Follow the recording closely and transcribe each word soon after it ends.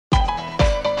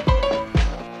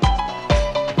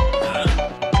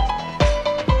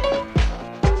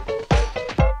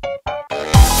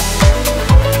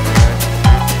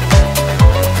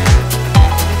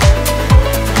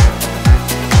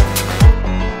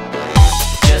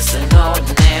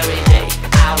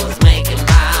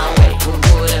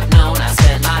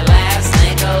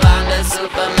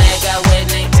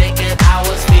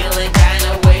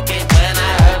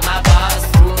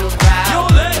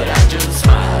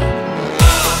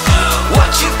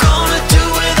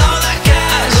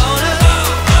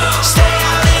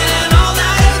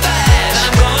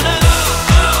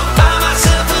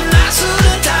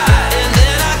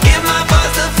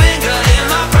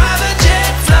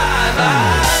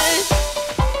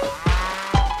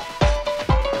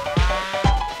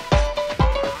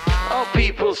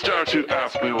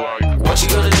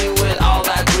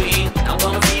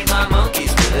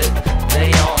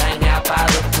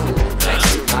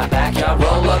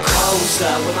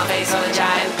coaster with my face on a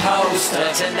giant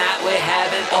poster. Tonight we're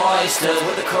having oysters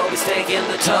with the Kobe steak in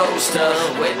the toaster.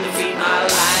 Waiting to feed my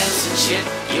lions and shit,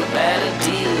 you better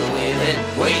deal with it.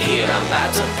 Wait here, I'm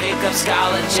about to pick up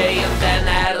Scarlett J and then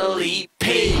Natalie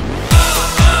P.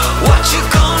 What you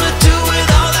gonna do with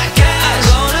all that cash?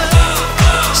 Gonna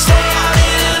stay out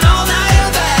in an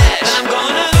all-nighter bag. I'm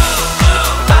gonna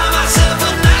buy myself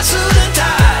a nice suit and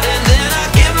tie, and then I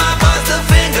give my boss the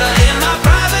finger in my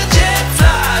private jet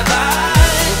flyby.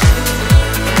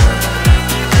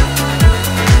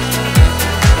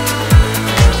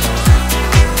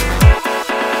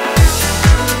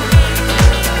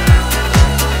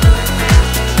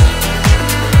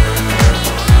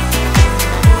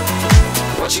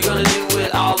 What you gonna do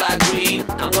with all that green?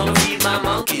 I'm gonna feed my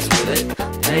monkeys with it.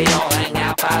 They all hang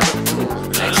out by the pool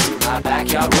next to my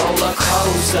backyard roller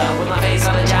coaster with my face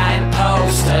on a giant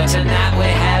poster. Tonight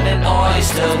we're having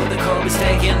oysters with the Kobe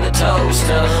steak in the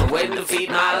toaster. Waiting to feed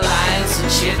my lions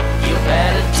and shit, you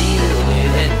better deal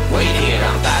with it. Wait here,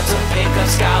 I'm about to pick up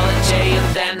Scarlett J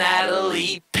and then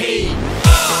Natalie P.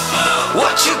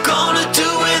 What you gonna do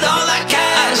with all that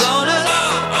cash?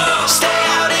 Gonna stay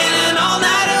out in an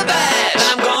all-nighter bag.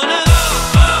 I'm gonna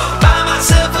buy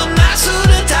myself a nice suit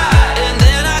and tie, and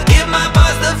then I give my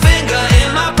boss the finger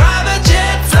in my private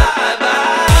jet flyby.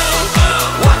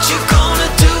 What you gonna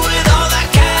do with all that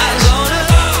cash? Gonna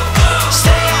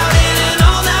stay out in an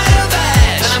all-nighter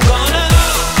bag. I'm gonna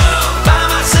buy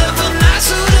myself a nice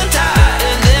suit and tie,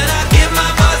 and then I give my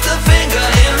boss the finger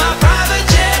in my private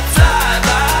jet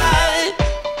flyby.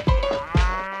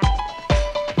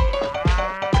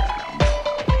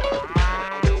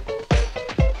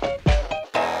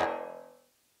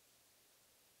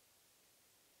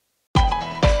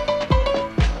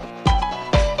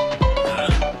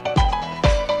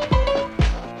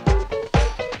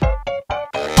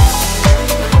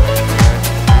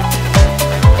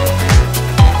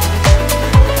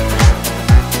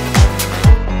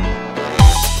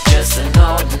 Just an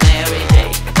ordinary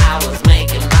day, I was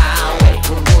making my way.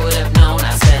 Who would have known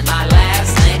I spent my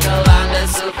last nickel on the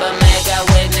super mega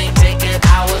winning ticket?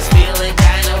 I was feeling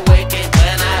kinda wicked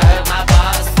when I heard my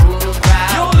boss through the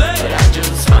crowd, but I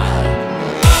just smiled.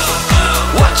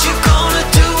 What you gonna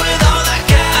do with all that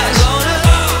cash? Gonna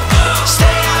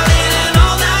stay out in an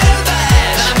all-nighter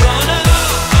bag. I'm gonna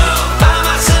buy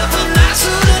myself a nice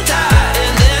suit and tie,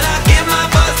 and then I give my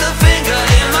boss the finger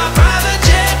in my private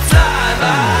jet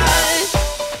flyby.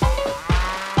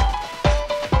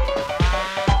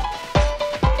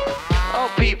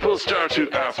 People start to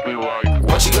ask me why.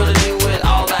 What you gonna do with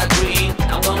all that green?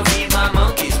 I'm gonna feed my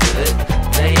monkeys with it.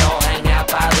 They all hang out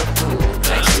by the pool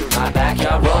next to my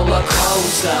backyard roller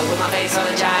coaster with my face on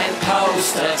a giant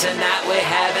poster. Tonight we're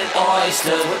having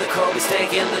oysters with the Kobe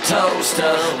steak in the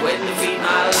toaster. Waiting to feed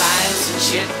my lions and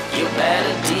shit, you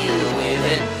better deal with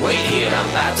it. Wait here, I'm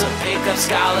about to pick up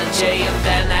Scarlett J and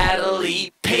then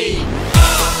Natalie P.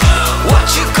 What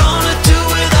you gonna do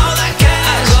with all that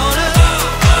cash? Gonna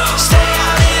stay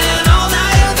out in an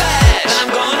all-nighter bag. I'm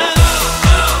gonna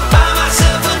buy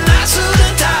myself a nice suit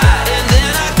and tie, and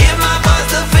then I give my boss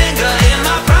the finger in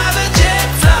my private jet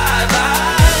flyby.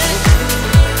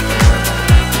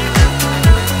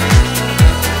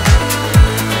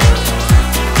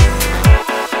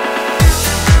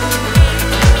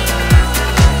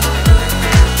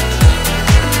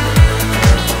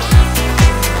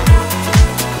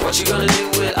 What you gonna do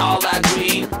with all that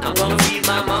green? I'm gonna feed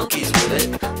my monkeys with it.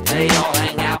 They all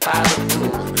hang out by the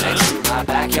pool next to my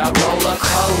backyard roller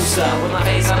coaster with my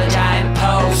face on a giant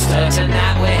poster.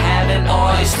 Tonight we're having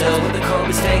oysters with the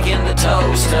Kobe steak in the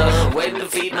toaster. Waiting to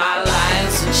feed my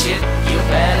lions and shit, you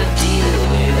better deal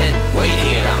with it. Wait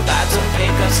here, I'm about to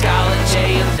pick up Scarlett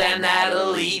J and then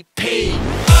Natalie P.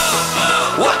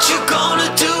 What you gonna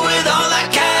do with all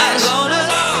that cash? Gonna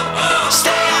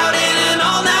stay out in an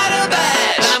all-nighter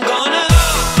bag. I'm gonna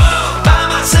buy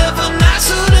myself a nice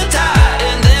suit and tie,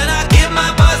 and then I give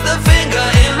my boss the finger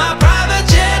in my private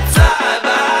jet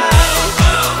flyby.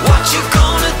 What you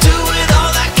gonna do with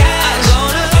all that cash?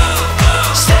 Gonna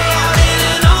stay out in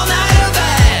an all-nighter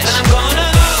bag. I'm gonna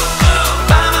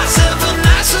buy myself a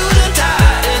nice suit and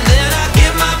tie, and then I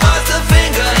give my boss the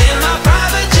finger in my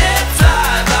private jet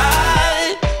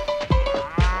flyby.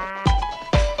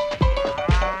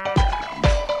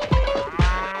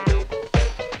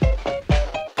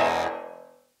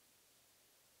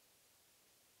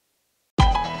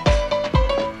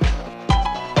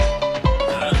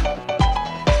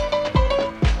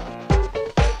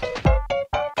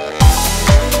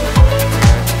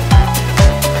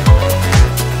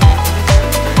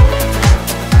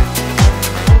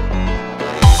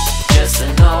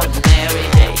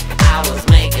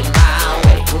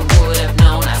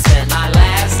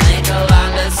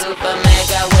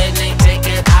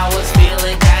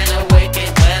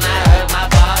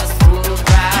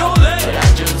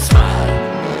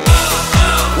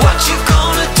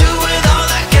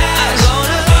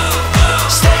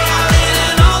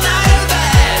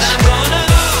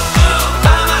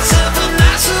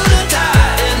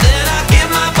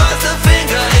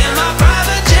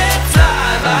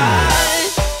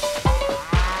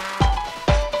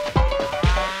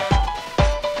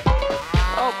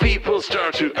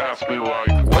 start to ask me why.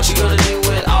 What you gonna do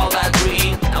with all that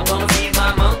green? I'm gonna feed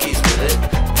my monkeys with it.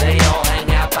 They all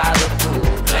hang out by the pool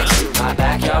next to my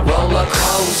backyard roller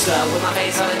coaster, with my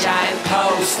face on a giant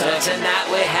poster. Tonight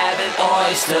we're having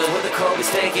oysters with the Kobe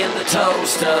steak in the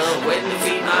toaster. Waiting to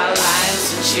feed my lions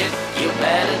and shit. You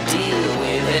better deal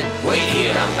with it. Wait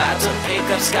here, I'm about to pick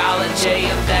up Scarlett J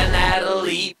and then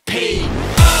Natalie P.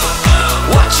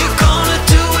 What you gonna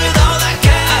do with all that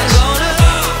cash? Gonna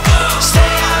stay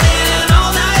out in an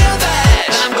all-nighter bed.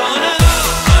 I'm gonna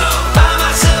buy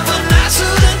myself a nice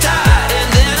suit and tie, and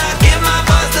then I give my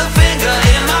boss the finger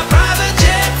in my private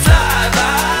jet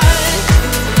flyby.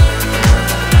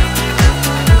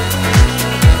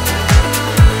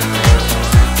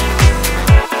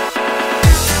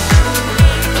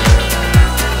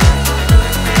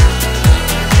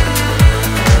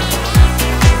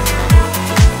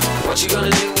 What you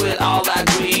gonna do with all that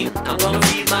green? I'm gonna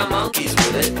feed my monkeys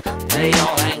with it. They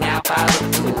all hang out by the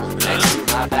pool next to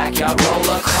my backyard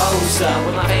roller coaster,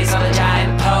 with my face on a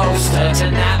giant poster.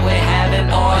 Tonight we're having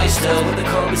oyster with the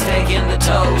Kobe steak in the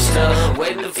toaster.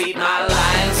 Waiting to feed my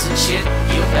lions and shit.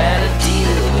 You better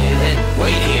deal with it.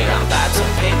 Wait here, I'm about to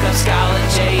pick up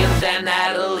Scarlett J and then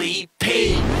Natalie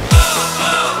P.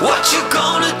 What you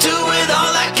gonna do with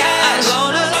all that cash?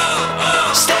 Gonna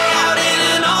stay out in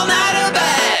an all-nighter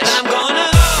bed. I'm gonna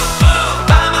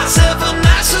buy myself a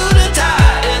nice suit and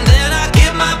tie, and then I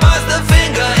give my boss the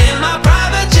finger in my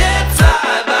private jet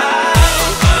flyby.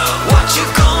 What you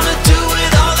gonna do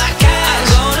with all that cash?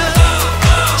 Gonna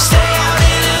stay out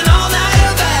in an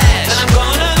all-nighter bed. I'm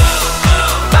gonna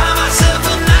buy myself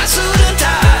a nice suit and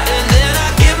tie, and then I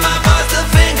give my boss the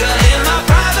finger in my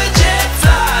private jet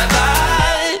flyby.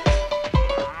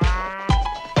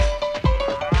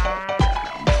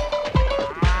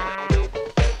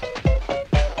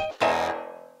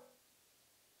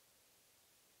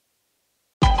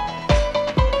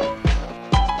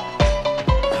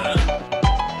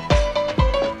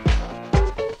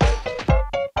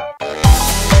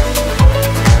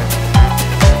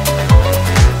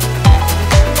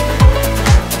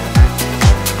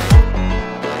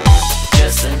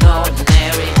 Just an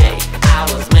ordinary day, I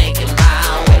was making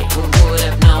my way. Who would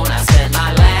have known I spent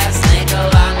my last nickel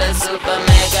on the super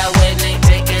mega winning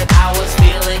ticket? I was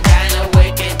feeling kinda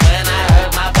wicked when I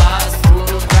heard my boss through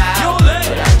the crowd,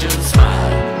 but I just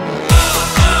smiled.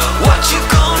 What you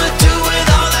gonna do with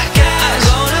all that cash?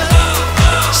 Gonna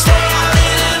stay out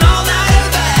in an all-nighter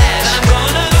bed. I'm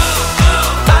gonna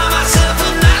buy myself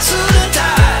a nice suit and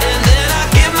tie, and then I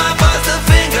give my boss the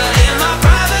finger in my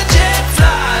private jet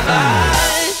flyby.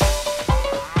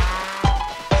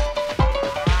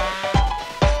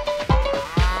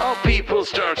 How people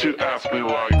start to ask me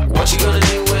why. What you gonna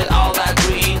do with all that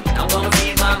green? I'm gonna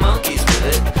feed my monkeys with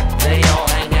it. They all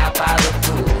hang out by the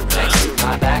pool next to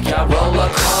my backyard roller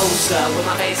coaster, with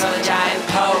my face on a giant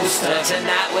poster.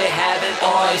 Tonight we're having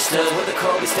oysters with the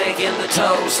Kobe steak in the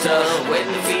toaster.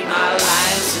 Waiting to feed my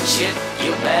lions and shit.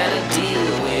 You better deal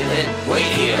with it.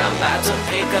 Wait here, I'm about to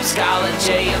pick up Scarlett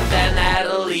J and then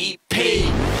Natalie P.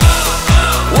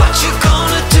 What you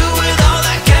gonna do with all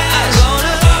that cash?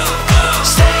 Gonna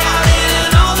stay out in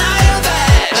an all-nighter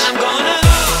bed. I'm gonna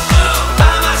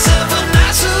buy myself a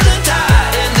nice suit and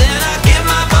tie, and then I give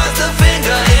my boss the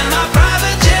finger in my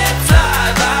private jet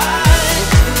flyby.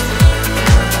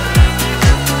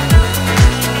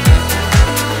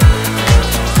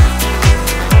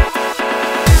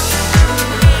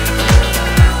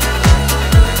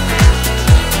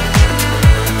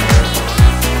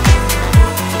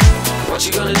 What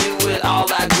you gonna do with all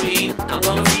that green? I'm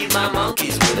gonna feed my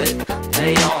monkeys with it.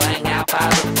 They all hang out by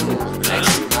the pool next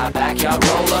to my backyard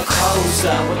roller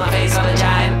coaster, with my face on a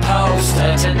giant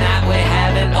poster. Tonight we're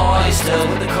having oyster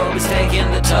with the Kobe steak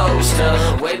in the toaster.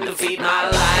 Waiting to feed my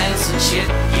lions and shit.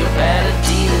 You better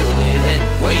deal with it.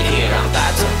 Wait here, I'm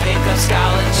about to pick up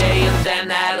Scarlett J and then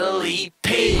Natalie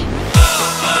P.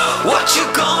 What you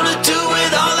gonna do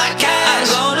with all that cash?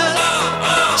 Gonna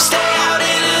stay out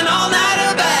in an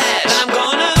all-nighter bed. I'm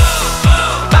gonna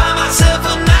buy myself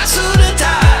a nice suit and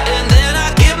tie, and then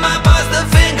I give my boss the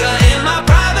finger in my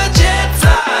private jet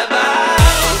flyby.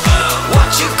 What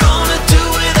you gonna do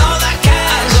with all that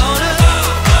cash? Gonna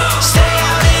stay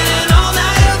out in an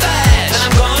all-nighter bed.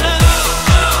 I'm gonna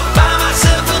buy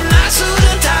myself a nice suit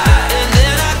and tie, and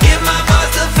then I give my boss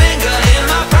the finger in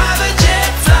my private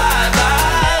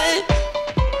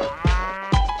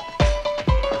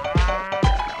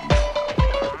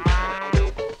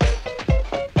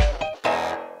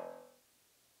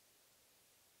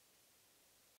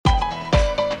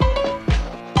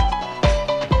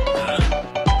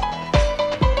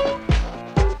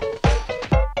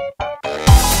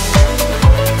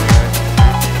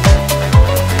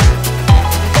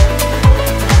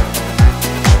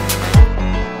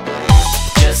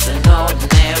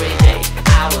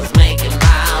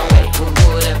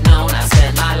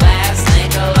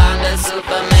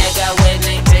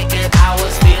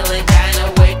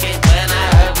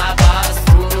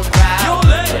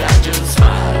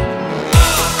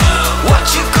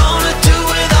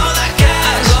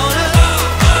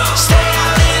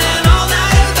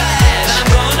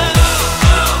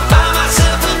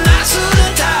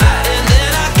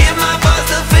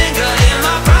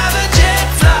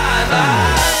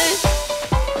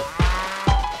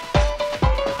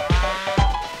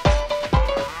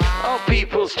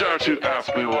start to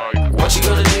ask me why. What you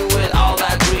gonna do with all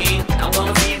that green? I'm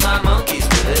gonna feed my monkeys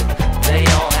with it. They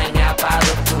all hang out by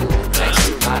the pool next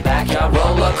to my backyard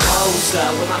roller coaster,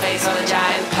 with my face on a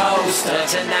giant poster.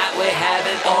 Tonight we're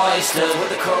having oysters with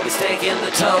the Kobe steak in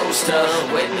the toaster.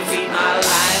 Waiting to feed my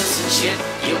lions and shit.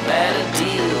 You better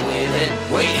deal with it.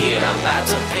 Wait here, I'm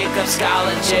about to pick up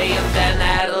Scarlet J and then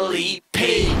Natalie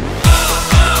P.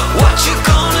 What you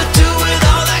gonna do with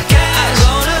all that cash?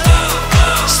 Gonna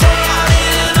stay out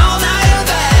in an all-nighter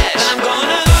bed. I'm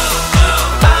gonna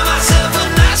buy myself a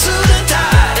nice suit and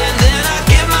tie, and then I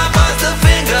give my boss the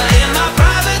finger in my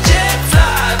private jet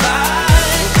flyby.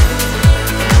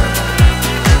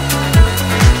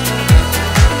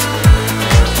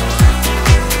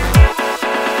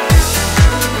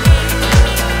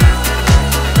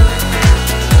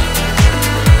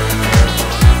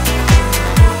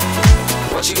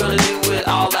 What you gonna do with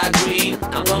all that green?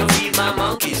 I'm gonna feed my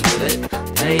monkeys with it.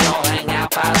 They all hang out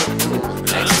by the pool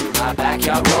next to my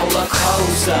backyard roller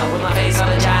coaster, with my face on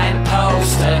a giant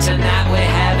poster. Tonight we're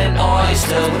having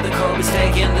oysters with the Kobe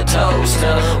steak in the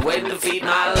toaster. Waiting to feed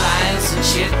my lions and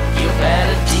shit. You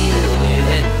better deal with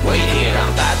it. Wait here, I'm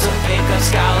about to pick up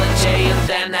Scarlet J and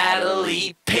then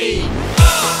Natalie P.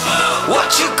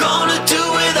 What you gonna do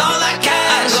with all that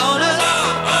cash? Gonna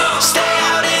stay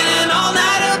out in an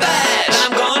all-nighter bed.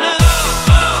 I'm gonna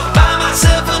buy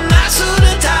myself a nice suit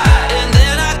and tie, and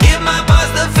then I give my boss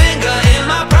the finger in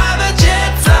my private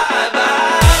jet flyby.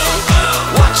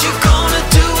 What you gonna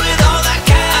do with all that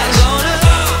cash? Gonna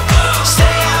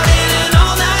stay out in an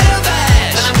all-nighter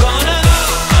bed. I'm gonna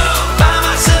buy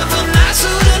myself a nice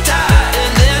suit and tie,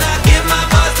 and then I give my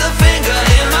boss the finger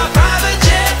in my private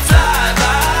jet flyby.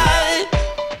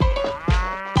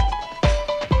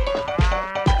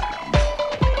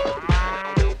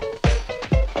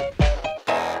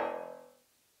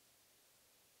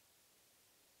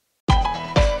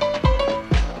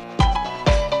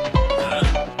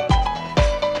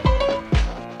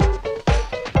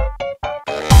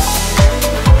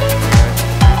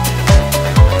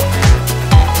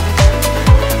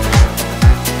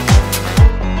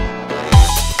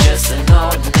 Just an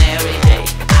ordinary day,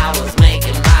 I was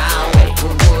making my way. Who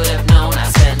would have known I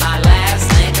spent my last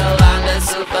nickel on the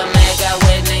super mega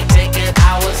winning ticket?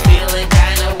 I was feeling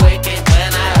kinda wicked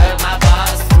when I heard my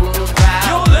boss through the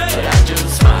crowd, but I just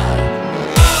smiled.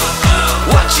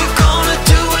 What you gonna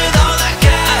do with all that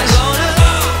cash? Gonna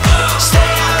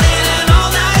stay out in an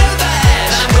all-nighter bed.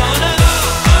 I'm gonna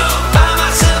buy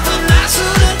myself a nice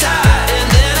suit and tie, and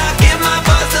then I give my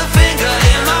boss the finger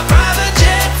in my private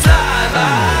jet flyby.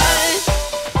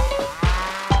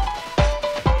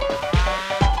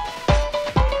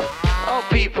 Oh,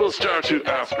 people start to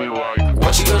ask me why.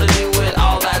 What you gonna do with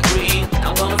all that green?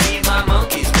 I'm gonna feed my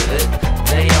monkeys with it.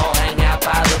 They all hang out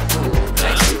by the pool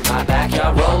next to my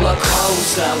backyard roller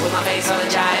coaster, with my face on a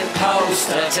giant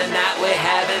poster. Tonight we're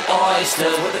having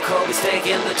oysters with the Kobe steak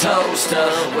in the toaster.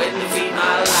 Waiting to feed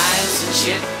my lions and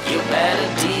shit. You better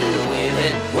deal with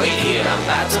it. Wait here, I'm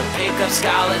about to pick up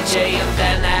Scarlet J and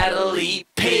then Natalie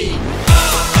P.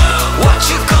 What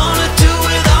you gonna do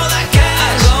with all that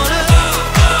cash? Gonna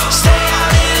stay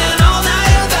out in an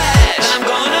all-nighter bed. I'm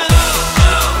gonna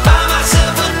buy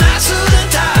myself a nice suit and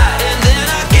tie, and then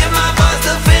I give my boss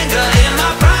the finger in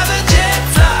my private jet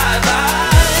flyby.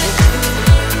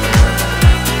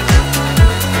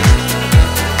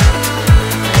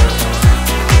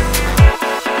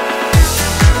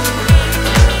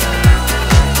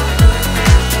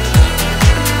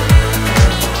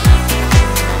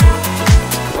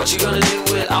 What you gonna do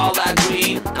with all that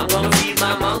green? I'm gonna feed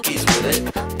my monkeys with it.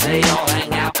 They all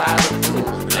hang out by the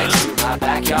pool next to my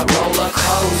backyard roller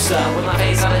coaster, with my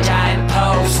face on a giant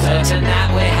poster.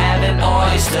 Tonight we're having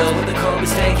oysters with the Kobe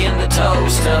steak in the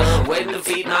toaster. Waiting to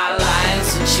feed my lions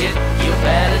and shit. You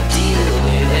better deal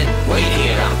with it. Wait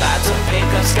here, I'm about to pick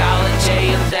up Scarlet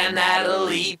J and then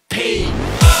Natalie P.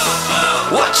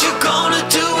 What you gonna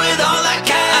do with all that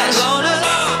cash? Gonna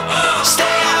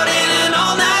stay out in an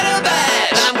all-nighter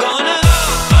bed. I'm gonna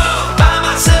buy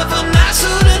myself a nice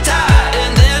suit and tie,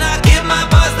 and then I give my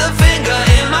boss the finger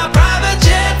in my private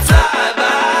jet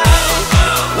flyby.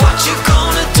 What you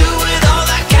gonna do with all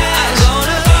that cash?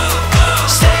 Gonna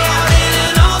stay out in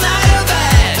an all-nighter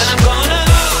bed. I'm gonna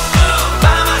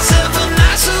buy myself a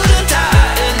nice suit and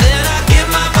tie, and then I give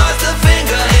my boss the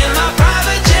finger in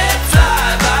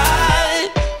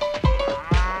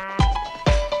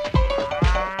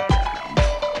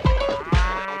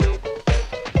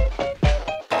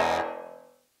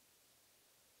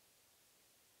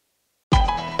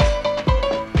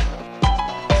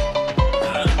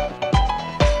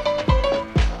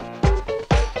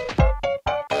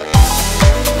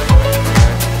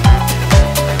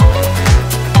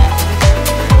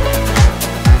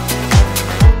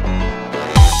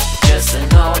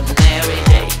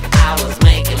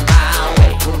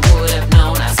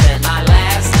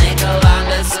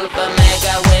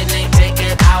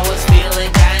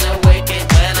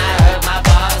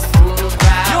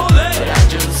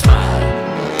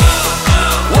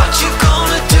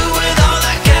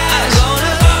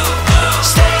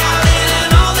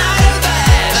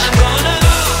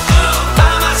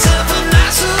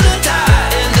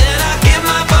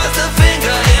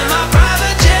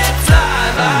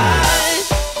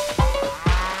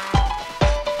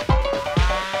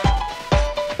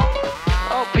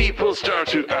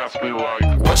ask me like,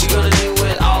 what you gonna do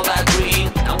with all that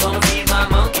green? I'm gonna feed my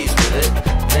monkeys with it.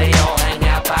 They all hang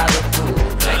out by the pool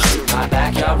next to my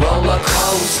backyard roller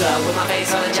coaster, with my face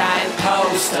on a giant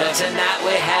poster. Tonight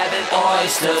we're having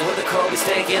oysters with the Kobe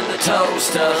steak in the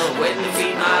toaster. Waiting to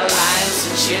feed my lions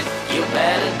and shit, you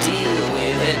better deal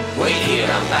with it. Wait here,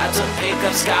 I'm about to pick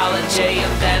up Scarlett J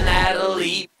and then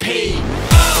Natalie P.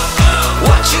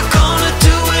 What you gonna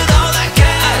do with all that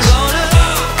cash? Gonna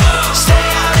stay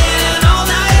out in an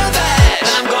all-nighter bag.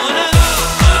 I'm gonna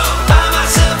buy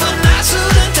myself a nice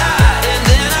suit and tie, and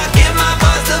then I give my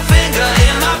boss the finger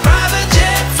in my private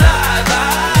jet flyby.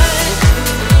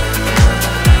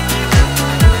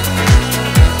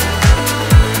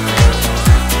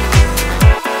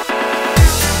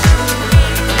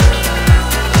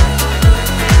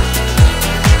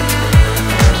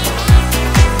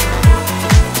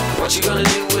 What you gonna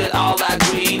do with all that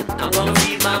green? I'm gonna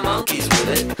feed my monkeys with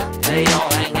it. They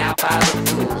all hang out by the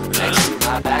pool next to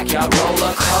my backyard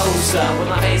roller coaster, with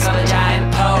my face on a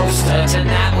giant poster.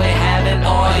 Tonight we're having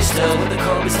oysters with the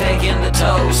Kobe steak in the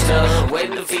toaster.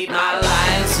 Waiting to feed my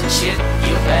lions and shit,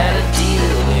 you better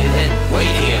deal with it.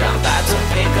 Wait here, I'm about to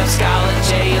pick up Scarlett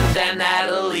J and then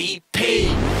Natalie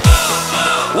P.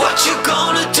 What you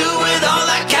gonna do with all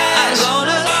that cash?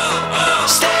 Gonna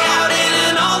stay out in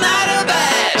an all-nighter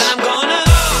bag. I'm gonna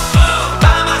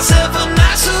buy myself a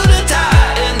nice suit and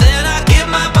tie, and then I give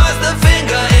my boss the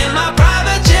finger in my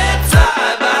private jet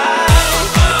flyby.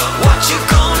 What you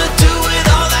gonna do with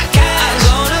all that cash?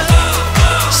 Gonna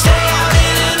stay out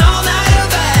in an all-nighter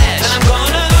bag. I'm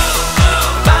gonna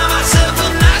buy myself a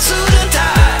nice suit and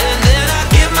tie, and then I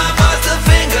give my boss the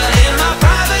finger in my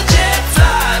private jet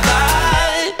flyby.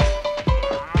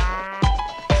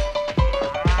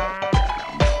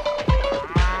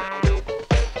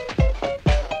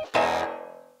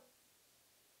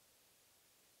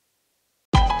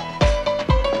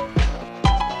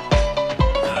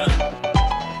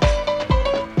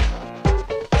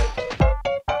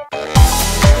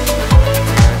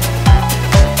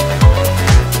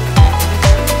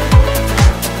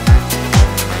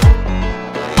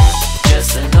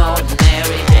 Just an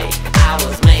ordinary day, I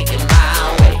was making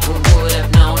my way. Who would have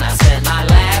known I spent my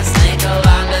last nickel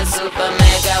on the super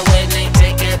mega winning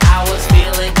ticket? I was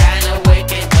feeling kinda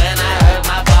wicked when I heard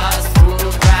my boss through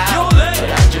the crowd, but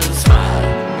I just smiled.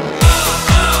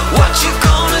 What you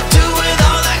gonna do with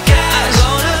all that cash?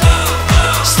 Gonna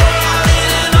stay out in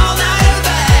an all-nighter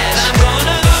bag. I'm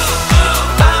gonna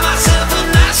buy myself a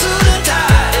nice suit and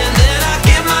tie, and then I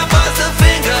give my boss the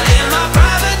finger in my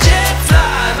private jet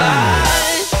flyby.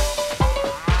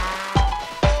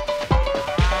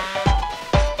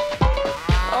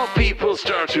 oh, people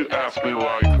start to ask me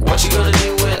like, What you gonna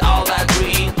do with all that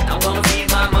green? I'm gonna feed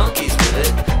my monkeys with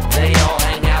it. They all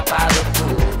hang out by the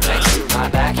pool next to my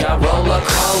backyard roller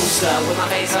coaster, with my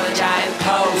face on a giant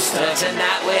poster.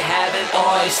 Tonight we're having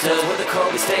oysters with the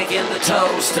Kobe steak in the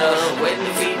toaster. Waiting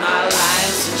to feed my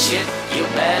lions and shit, you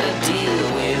better deal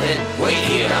with it. Wait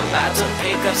here, I'm about to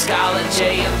pick up Scarlett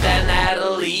J and then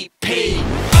Natalie P.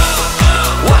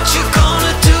 What you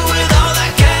gonna do with all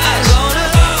that cash? Gonna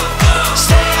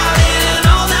stay out in an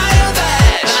all-nighter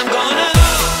bag. I'm gonna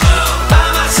buy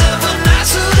myself a nice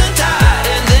suit and tie,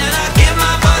 and then I give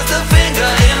my boss the finger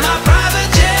in my private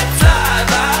jet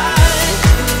flyby.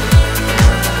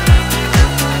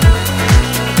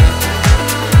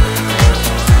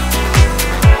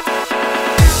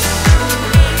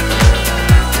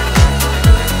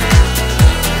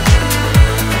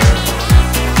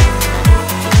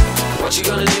 What you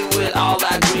gonna do with all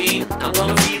that green? I'm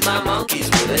gonna feed my monkeys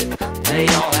with it. They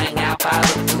all hang out by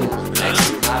the pool next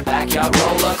to my backyard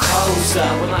roller coaster,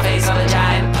 with my face on a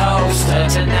giant poster.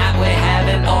 Tonight we're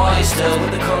having oysters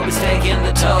with the Kobe steak in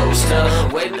the toaster.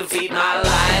 Waiting to feed my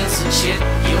lions and shit,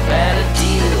 you better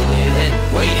deal with it.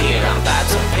 Wait here, I'm about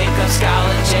to pick up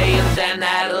Scarlett J and then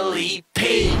Natalie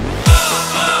P.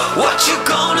 What you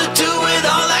gonna do with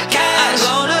all that cash?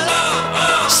 Gonna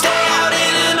stay out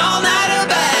in an all-nighter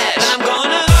bag. I'm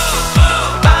gonna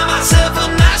buy myself a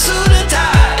nice suit and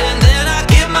tie, and then I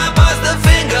give my boss the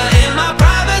finger in my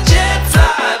private jet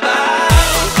flyby.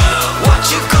 What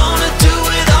you gonna do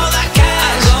with all that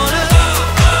cash? Gonna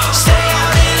stay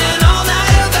out in an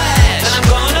all-nighter bag. I'm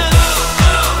gonna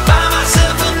buy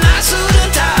myself a nice suit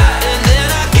and tie, and then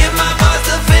I give my boss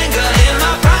the finger in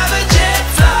my private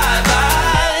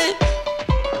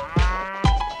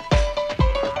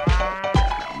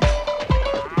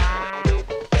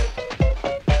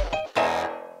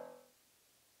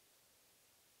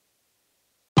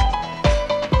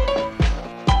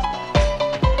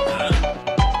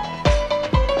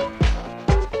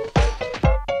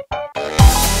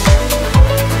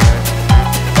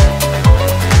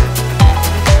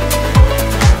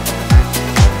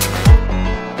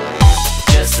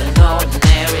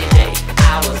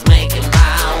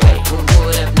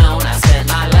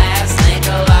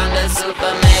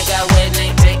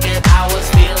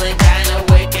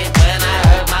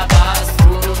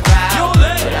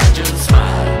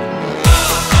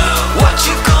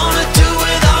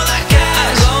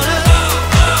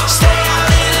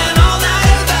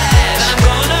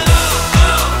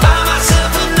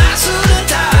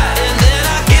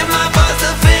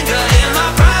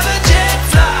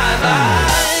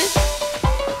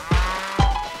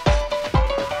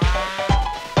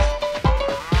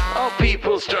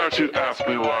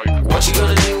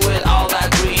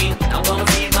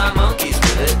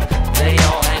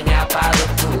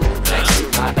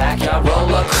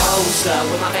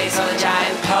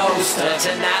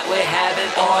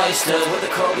oyster with a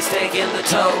cold steak in the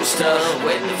toaster,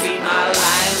 waiting to feed my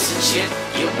lions and shit.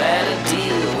 You better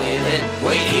deal with it.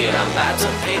 Wait here, I'm about to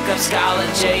pick up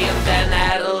Scarlet J and then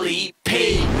Natalie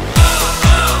P.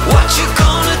 What you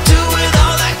gonna do with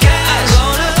all that cash?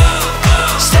 Gonna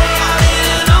stay out in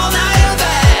an all-nighter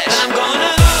bed. I'm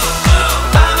gonna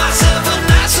buy myself a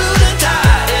nice suit and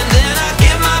tie, and then I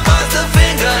give my boss the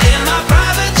finger in my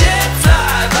private jet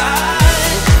flyby.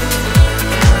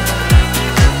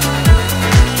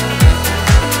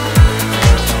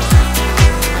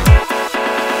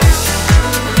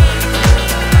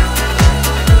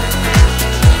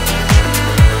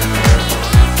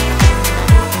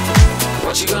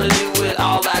 What you gonna do with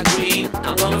all that green?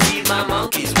 I'm gonna feed my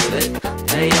monkeys with it.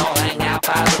 They all hang out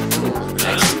by the pool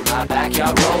next to my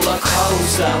backyard roller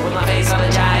coaster, with my face on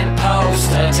a giant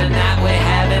poster. Tonight we're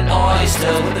having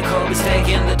oyster with the cold steak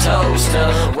in the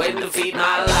toaster, waiting to feed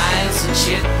my lions and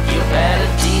shit. You better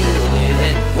deal with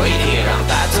it. Wait here, I'm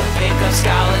about to pick up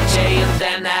Scarlet J and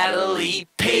then Natalie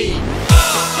P.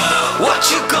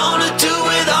 What you gonna do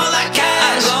with all that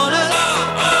cash? Gonna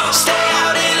stay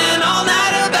out in an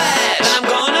all-nighter bed. I'm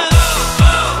gonna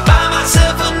buy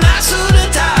myself a nice suit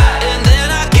and tie, and then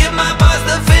I give my boss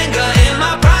the finger in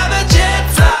my private jet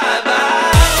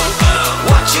flyby.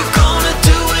 What you gonna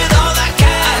do with all that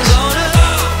cash? Gonna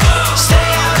stay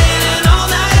out in an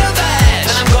all-nighter bed.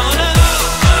 I'm gonna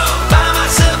buy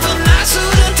myself a nice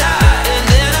suit and tie, and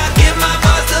then I give my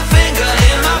boss the finger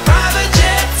in my private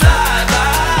jet flyby.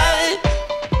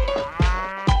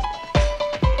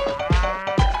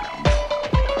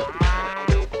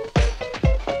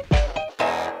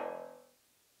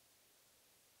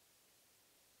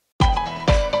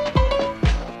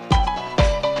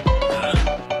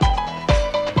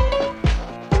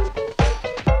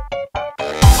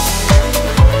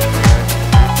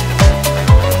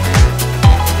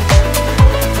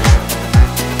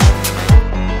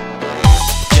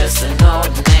 Just an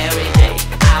ordinary day,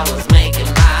 I was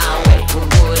making my way. Who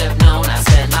would have known I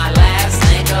spent my last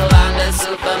nickel on the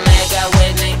super mega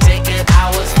winning ticket? I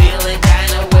was feeling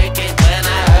kinda wicked when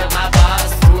I heard my boss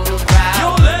through the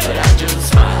crowd, but I just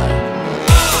smiled.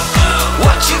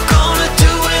 What you gonna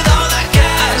do with all that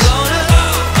cash? Gonna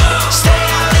stay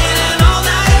out in an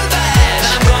all-nighter bed.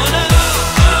 I'm gonna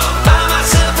buy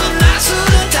myself a nice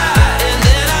suit and tie, and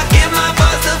then I give my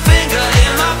boss the finger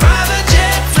in my private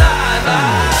jet flyby.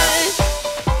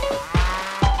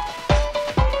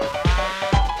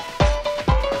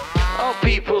 How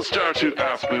people start to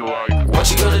ask me why. What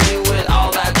you gonna do with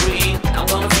all that green? I'm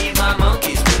gonna feed my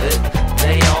monkeys with it.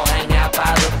 They all hang out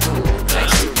by the pool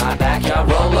next to my backyard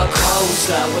roller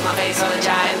coaster, with my face on a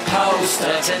giant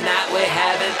poster. Tonight we're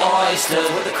having oyster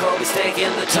with the cold steak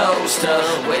in the toaster,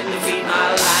 waiting to feed my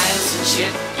lions and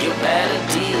shit. You better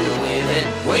deal with it.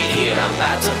 Wait here, I'm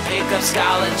about to pick up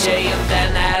Scarlet J and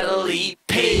then Natalie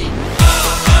P.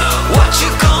 What you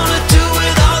gonna do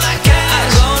with all that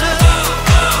cash? Gonna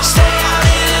stay out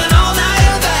in an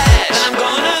all-nighter bed. I'm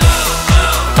gonna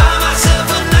buy myself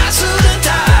a nice suit and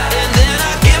tie, and then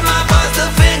I give my boss the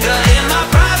finger in my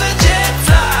private jet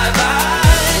flyby.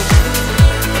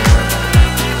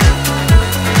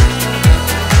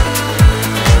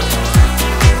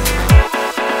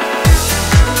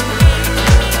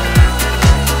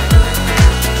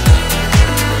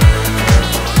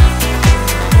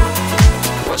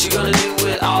 What you gonna do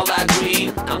with all that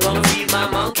green? I'm gonna feed my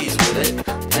monkeys with it.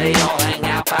 They all hang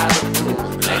out by the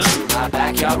pool next to my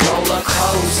backyard roller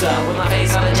coaster, with my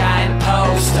face on a giant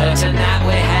poster. Tonight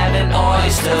we're having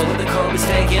oyster with the cold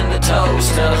steak in the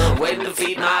toaster, waiting to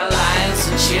feed my lions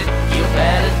and shit. You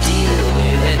better deal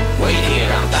with it. Wait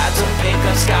here, I'm about to pick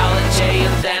up Scarlet J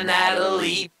and then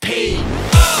Natalie P.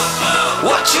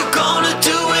 What you gonna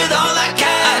do with all that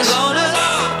cash? Gonna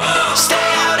stay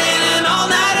out in an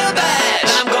all-nighter bed.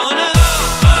 I'm gonna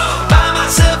buy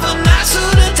myself a nice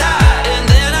suit and tie, and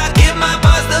then I give my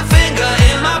boss the finger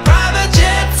in my private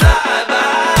jet flyby.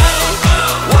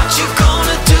 What you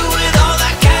gonna do with all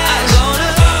that cash? Gonna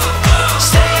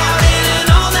stay out in an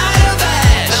all-nighter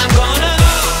bed. I'm gonna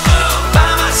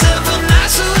buy myself a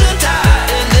nice suit and tie,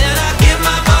 and then I give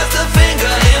my boss the finger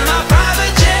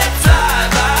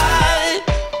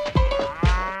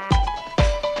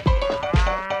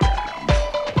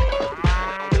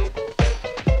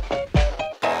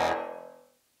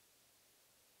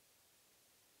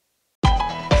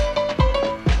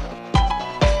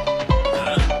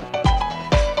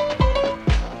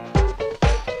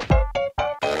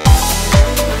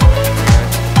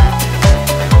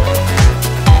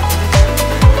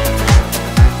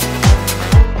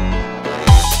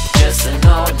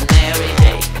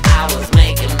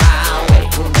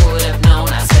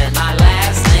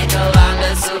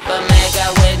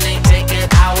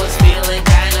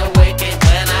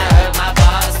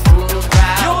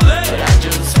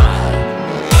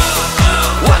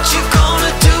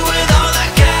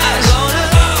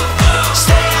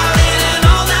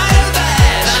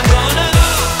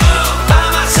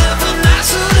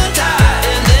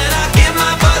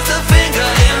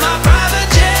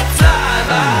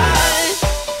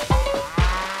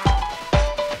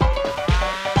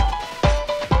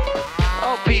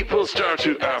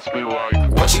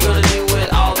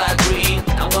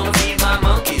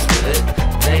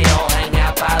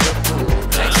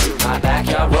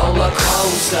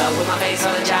my face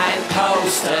on a giant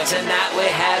poster. Tonight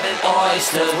we're having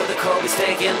oysters with the Kobe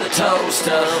steak in the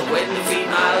toaster. Waiting to feed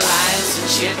my lions and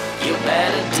shit, you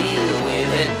better deal with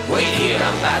it. Wait here,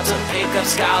 I'm about to pick up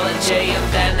Scarlett J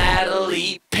and then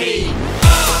Natalie P.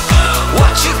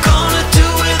 What you gonna do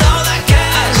with all that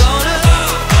cash? Gonna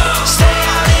stay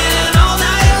out in an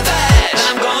all-nighter bag.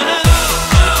 I'm gonna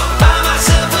buy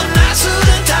myself a nice suit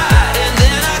and tie, and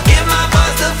then I give my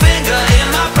boss the finger in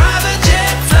my private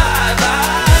jet flyby.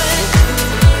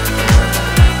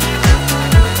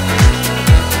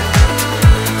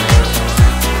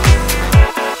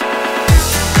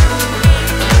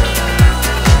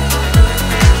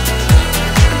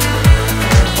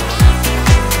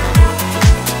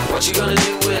 What you gonna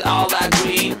do with all that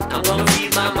green? I'm gonna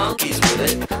feed my monkeys with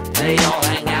it. They all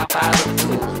hang out by the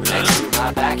pool next to my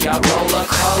backyard roller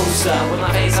coaster with my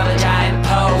face on a giant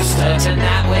poster.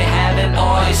 Tonight we're having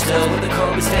oysters with the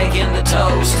Kobe steak in the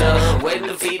toaster. Waiting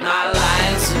to feed my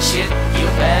lions and shit, you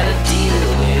better deal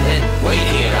with it. Wait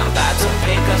here, I'm about to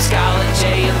pick up Scarlett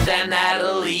J and then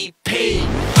Natalie P.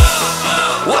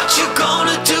 What you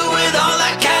gonna do with all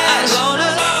that cash?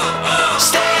 Gonna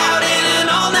stay out in an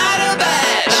all-nighter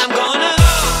bag. I'm gonna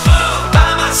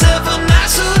buy myself a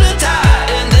nice suit and tie,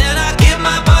 and then I give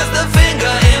my boss the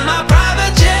finger in my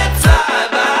private jet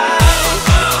flyby.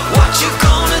 What you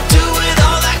gonna do with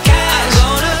all that cash?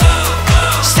 Gonna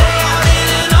stay out in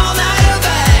an all-nighter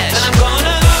bag. I'm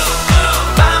gonna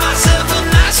buy myself a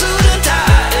nice suit and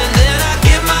tie, and then I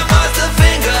give my boss the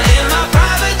finger in my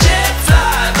private jet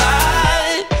flyby.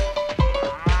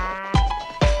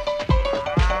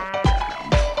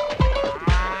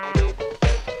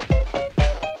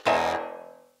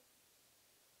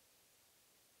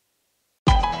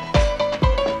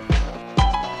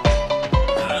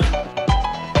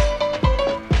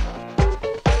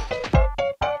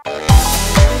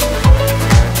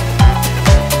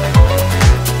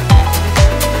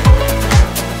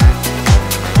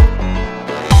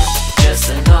 Just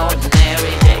an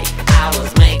ordinary day, I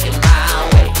was making my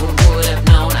way. Who would have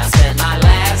known I spent my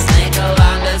last nickel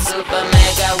on the super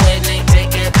mega winning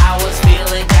ticket? I was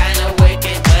feeling kinda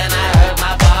wicked when I heard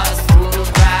my boss through the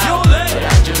crowd, but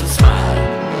I just smiled.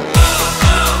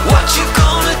 What you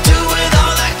gonna do with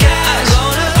all that cash?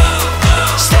 Gonna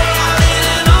stay out in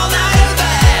an all-nighter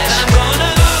bag. I'm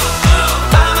gonna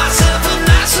buy myself a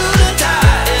nice suit and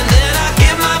tie, and then I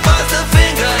give my boss the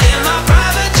finger in my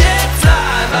private jet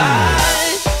flyby.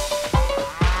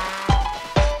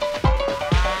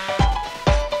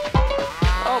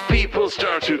 Oh, people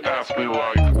start to ask me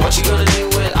like, What you gonna do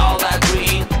with all that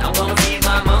green? I'm gonna feed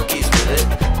my monkeys with it.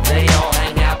 They all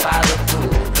hang out by the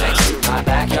pool next to my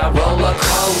backyard roller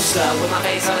coaster with my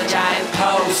face on a giant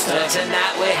poster.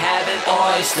 Tonight we're having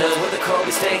oysters with the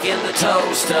Kobe steak in the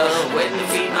toaster. Waiting to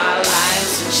feed my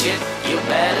lions and shit, you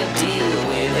better deal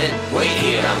with it. Wait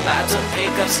here, I'm about to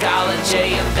pick up Scarlett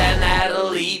J and then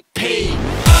Natalie P.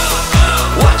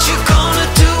 What you gonna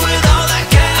do with all that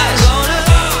cash? Gonna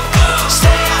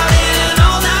stay out in an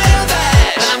all-nighter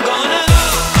bag. I'm gonna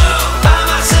buy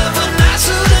myself a nice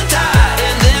suit and tie,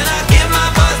 and then I give my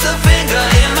boss the finger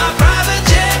in my private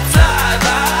jet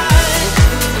flyby.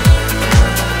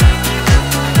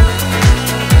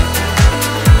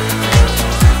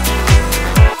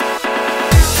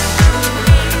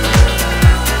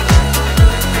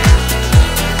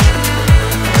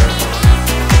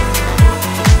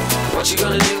 What you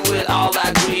gonna do with all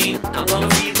that green? I'm gonna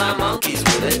feed my monkeys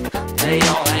with it. They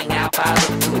all hang out by the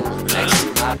pool next to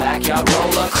my backyard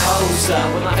roller coaster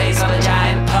with my face on a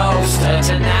giant poster.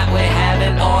 Tonight we're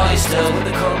having oysters with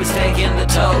the Kobe steak in the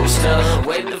toaster.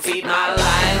 Waiting to feed my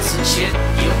lions and shit,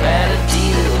 you better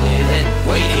deal with it.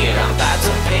 Wait here, I'm about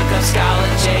to pick up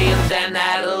Scarlett J and then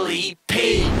Natalie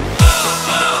P.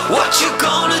 What you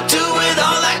gonna do with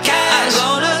all that cash?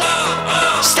 Gonna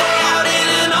stay out in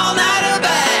an all-nighter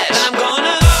bag. I'm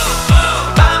gonna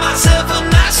buy myself a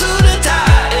nice suit and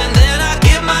tie, and then I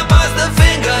give my boss the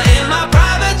finger in my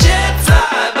private jet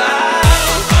flyby.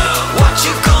 What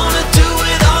you gonna do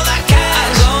with all that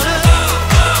cash? Gonna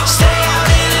stay out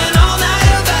in an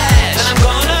all-nighter bag. I'm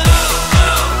gonna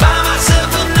buy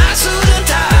myself a nice suit and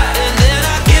tie, and then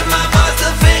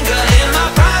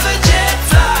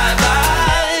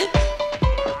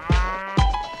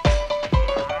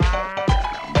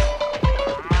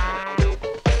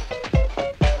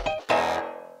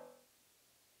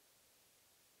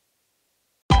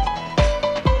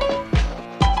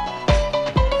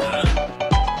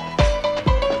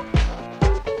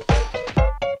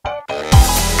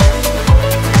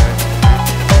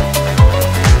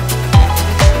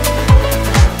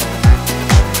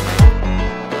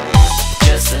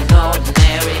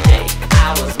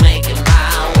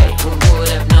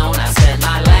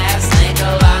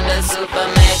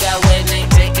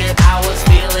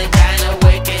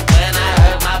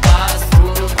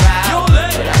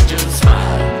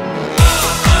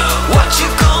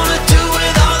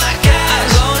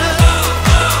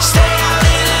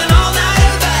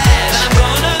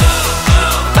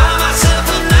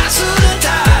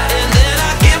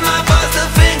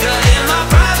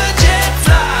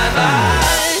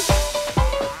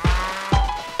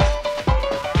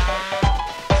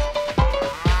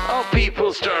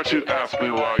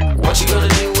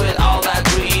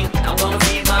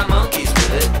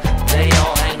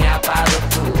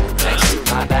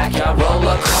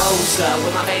closer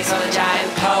with my face on a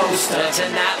giant poster.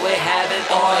 Tonight we're having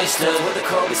oysters with the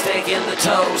Kobe steak in the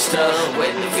toaster.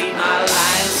 Waiting to feed my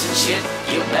lions and shit,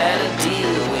 you better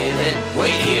deal with it.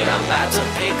 Wait here, I'm about to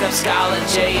pick up Scarlett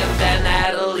J and then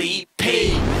Natalie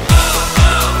P.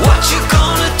 What you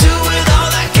gonna do with all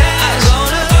that cash?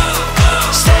 Gonna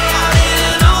stay out in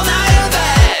an all-nighter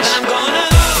bag. I'm gonna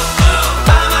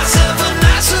buy myself a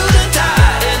nice suit and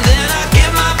tie, and then I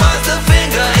give my boss the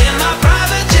finger in my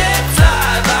private jet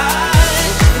flyby.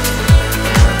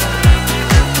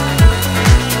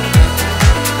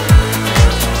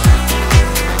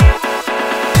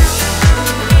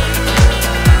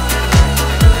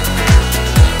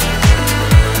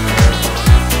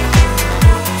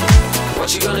 What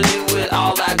you gonna do with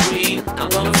all that green? I'm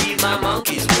gonna feed my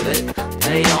monkeys with it.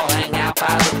 They all hang out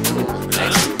by the pool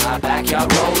next to my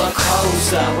backyard roller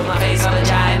coaster with my face on a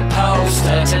giant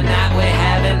poster. Tonight we're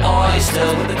having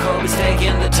oysters with the Kobe steak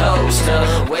in the toaster.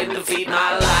 Waiting to feed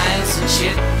my lions and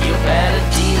shit, you better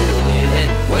deal with it.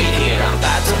 Wait here, I'm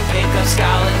about to pick up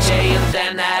Scarlett J and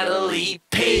then Natalie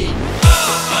P.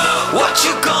 What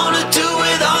you gonna do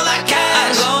with all that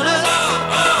cash? Gonna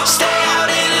stay out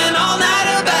in an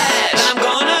all-nighter bag. I'm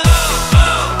gonna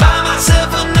buy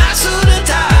myself a nice suit and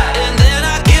tie, and then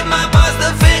I give my boss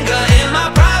the finger in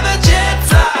my private jet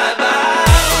flyby.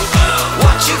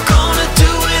 What you gonna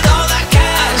do with all that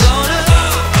cash? Gonna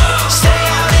stay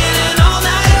out in an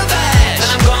all-nighter bag.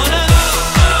 I'm gonna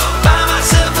buy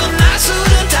myself a nice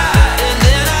suit and tie, and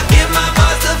then I give my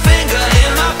boss the finger in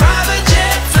my private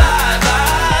jet flyby.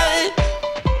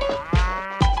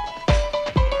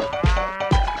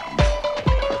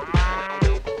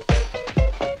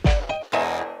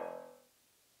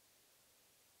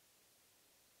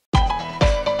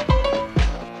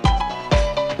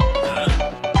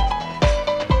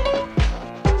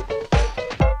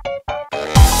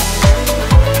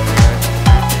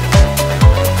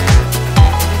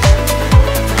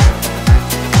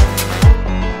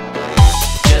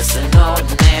 Just an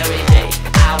ordinary day,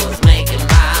 I was making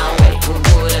my way. Who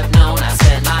would have known I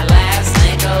spent my last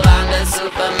nickel on the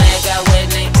super mega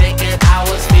winning ticket? I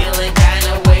was feeling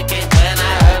kinda wicked when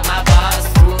I heard my boss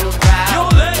through the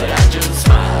crowd, but I just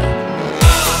smiled.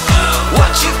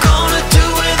 What you gonna do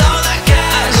with all that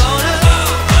cash? Gonna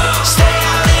stay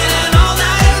out in an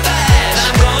all-nighter bag.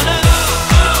 I'm gonna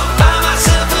buy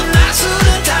myself a nice suit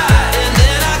and tie, and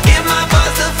then I give my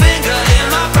boss the finger in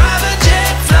my private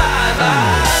jet flyby.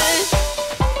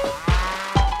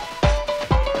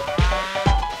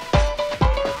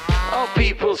 How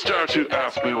people start to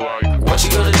ask me like, What you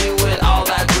gonna do with all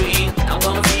that green? I'm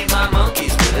gonna feed my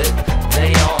monkeys with it.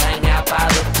 They all hang out by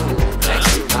the pool next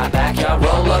to my backyard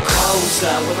roller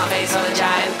coaster with my face on a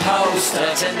giant poster.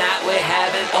 Tonight we're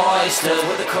having oysters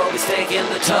with the Kobe steak in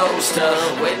the toaster.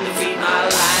 Waiting to feed my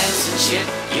lions and shit,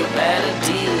 you better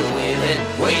deal with it.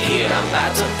 Wait here, I'm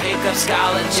about to pick up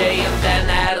Scarlett J and then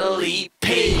Natalie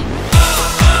P.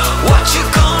 What you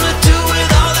gonna do with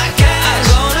all that cash?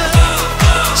 Gonna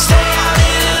stay out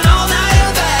in an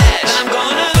all-nighter bag. I'm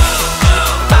gonna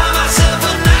buy myself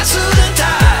a nice suit and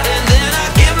tie, and then I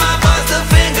give my boss the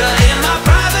finger in my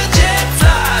private jet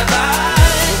flyby.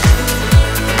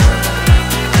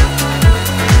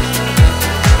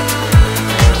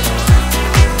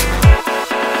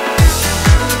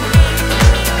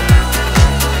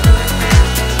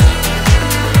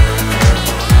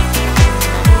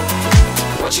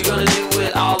 What you gonna do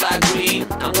with all that green?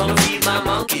 I'm gonna feed my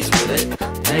monkeys with it.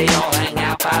 They all hang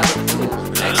out by the pool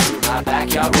next to my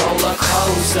backyard roller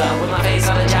coaster with my face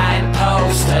on a giant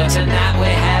poster. Tonight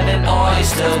we're having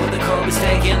oysters with the Kobe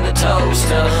steak in the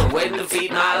toaster. Waiting to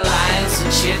feed my lions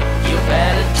and shit, you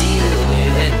better deal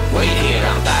with it. Wait here,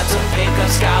 I'm about to pick up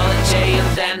Scarlett J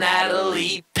and then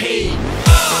Natalie P.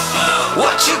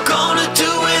 What you gonna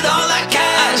do with all that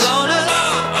cash? Gonna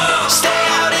stay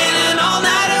out in an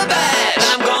all-nighter bag.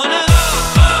 I'm gonna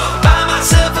buy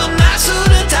myself a nice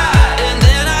suit and tie, and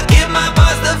then I give my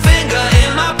boss the finger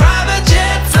in my private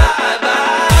jet flyby.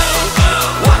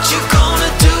 What you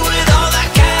gonna do with all that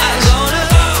cash? Gonna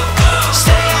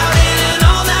stay out in an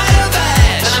all-nighter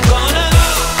bag. I'm gonna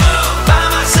buy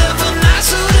myself a nice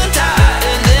suit and tie,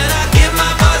 and then I give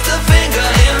my boss the finger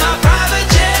in my private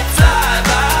jet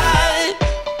flyby.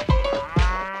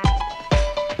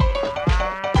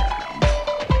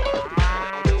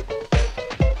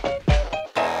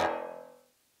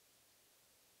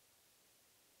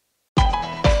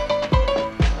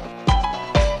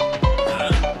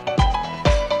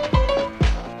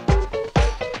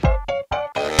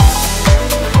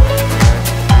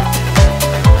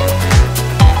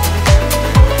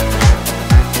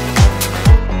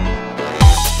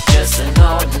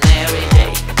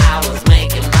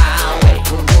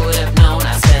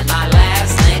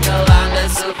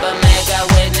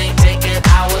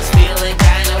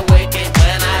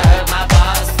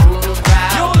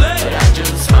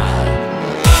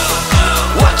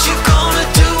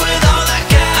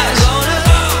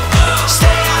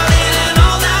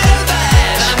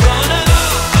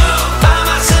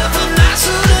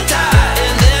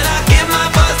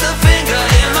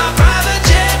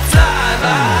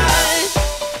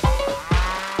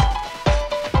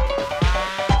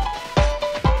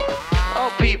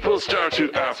 start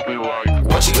to ask me like,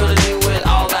 what you gonna do with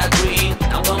all that green?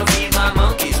 I'm gonna feed my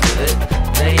monkeys with it.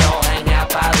 They all hang out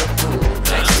by the pool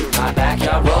next to my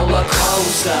backyard roller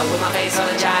coaster, with my face on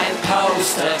a giant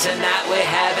poster. Tonight we're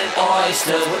having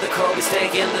oysters with the Kobe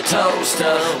steak in the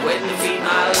toaster. Waiting to feed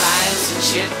my lions and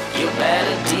shit, you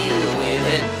better deal with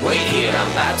it. Wait here, I'm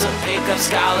about to pick up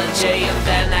Scarlett J and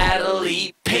then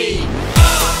Natalie P.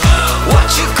 What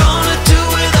you gonna do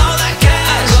with all that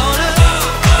cash? Gonna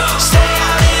stay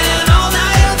out in an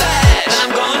all-nighter bed.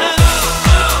 I'm gonna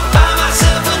buy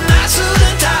myself a nice suit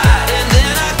and tie, and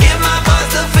then I give my boss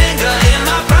the finger in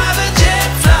my private jet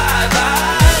flyby.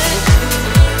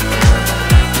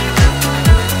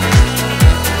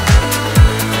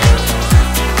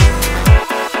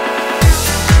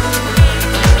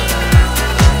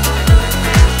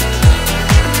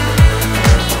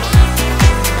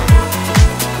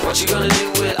 What you gonna do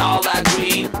with all that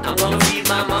green? I'm gonna feed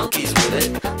my monkeys with it.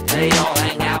 They all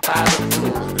hang out by the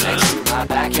pool next to my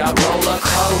backyard roller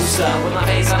coaster, with my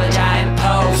face on a giant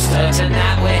poster.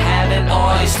 Tonight we're having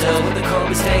oysters with the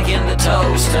Kobe steak in the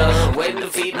toaster. Waiting to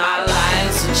feed my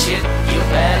lions and shit, you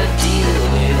better deal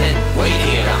with it. Wait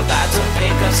here, I'm about to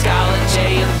pick up Scarlett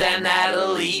J and then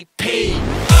Natalie P.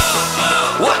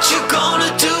 What you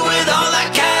gonna do with all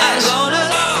that cash? Gonna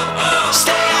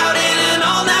stay out in an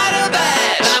all-nighter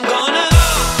bed. I'm gonna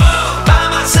buy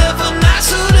myself a nice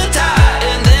suit and tie,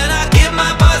 and then I give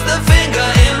my boss the finger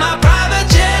in my private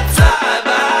jet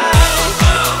flyby.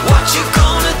 What you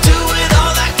gonna do with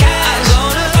all that cash?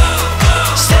 Gonna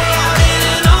stay out in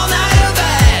an all-nighter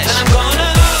bed. I'm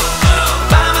gonna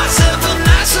buy myself a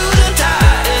nice suit and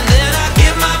tie, and then I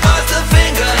give my boss the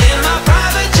finger in my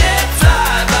private jet flyby.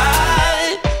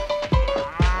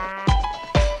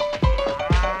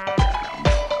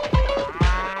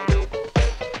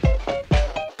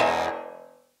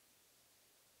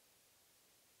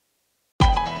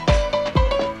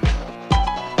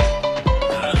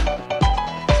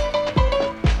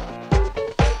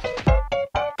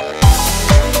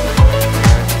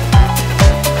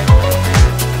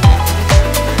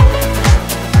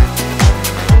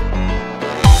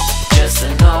 Just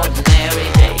an ordinary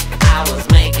day, I was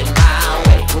making my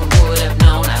way. Who would have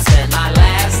known I spent my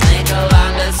last nickel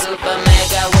on the super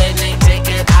mega winning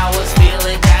ticket? I was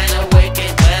feeling kinda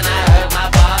wicked when I heard my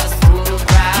boss through the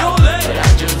crowd, but I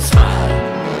just smiled.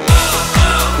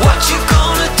 What you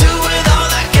gonna do with all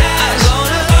that cash?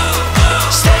 Gonna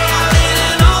stay out in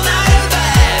an all-nighter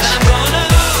bed. I'm gonna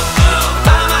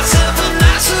buy myself a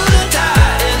nice suit and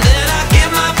tie, and then I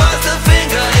give my boss the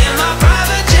finger in my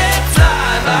private jet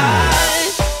flyby.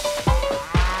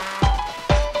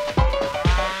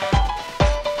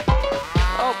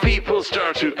 oh, people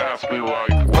start to ask me like,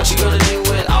 What you gonna do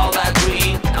with all that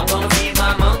green? I'm gonna feed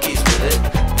my monkeys with it.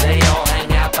 They all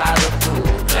hang out by the pool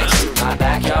next to my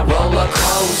backyard roller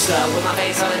coaster, with my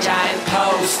face on a giant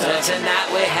poster. Tonight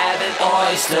we're having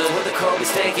oysters with the Kobe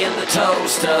steak in the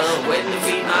toaster. Waiting to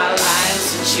feed my lions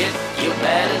and shit, you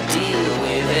better deal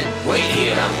with it. Wait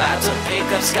here, I'm about to pick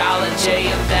up Scarlett J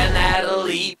and then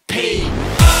Natalie P.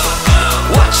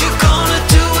 What you gonna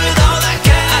do with all that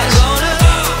cash? Gonna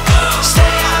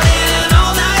stay out in an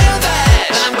all-nighter bed.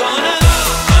 I'm gonna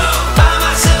buy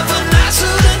myself a nice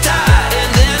suit and tie,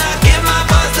 and then I give my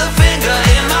boss the finger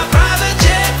in my private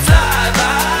jet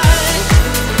flyby.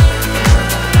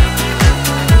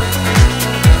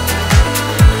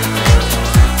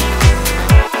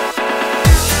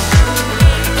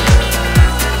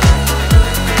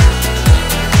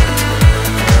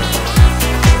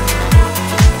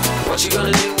 What you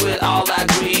gonna do with all that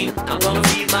green? I'm gonna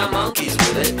feed my monkeys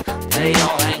with it. They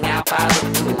all hang out by the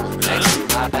pool next to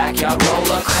my backyard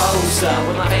roller coaster,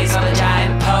 with my face on a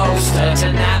giant poster.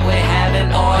 Tonight we're having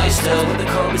oysters with the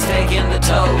Kobe steak in the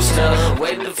toaster.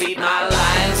 Waiting to feed my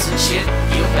lions and shit,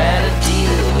 you better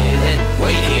deal with it.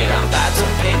 Wait here, I'm about to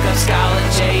pick up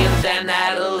Scarlett J and then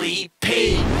Natalie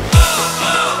P.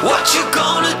 What you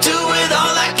gonna do with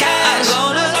all that cash?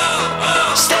 Gonna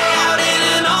stay out in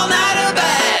an all-nighter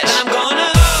bed. I'm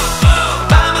gonna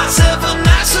buy myself a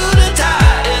nice suit and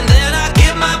tie, and then I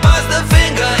give my boss the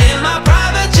finger in my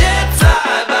private jet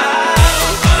flyby.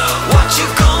 What you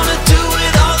gonna do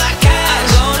with all that cash?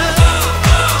 Gonna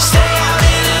stay out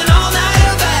in an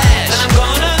all-nighter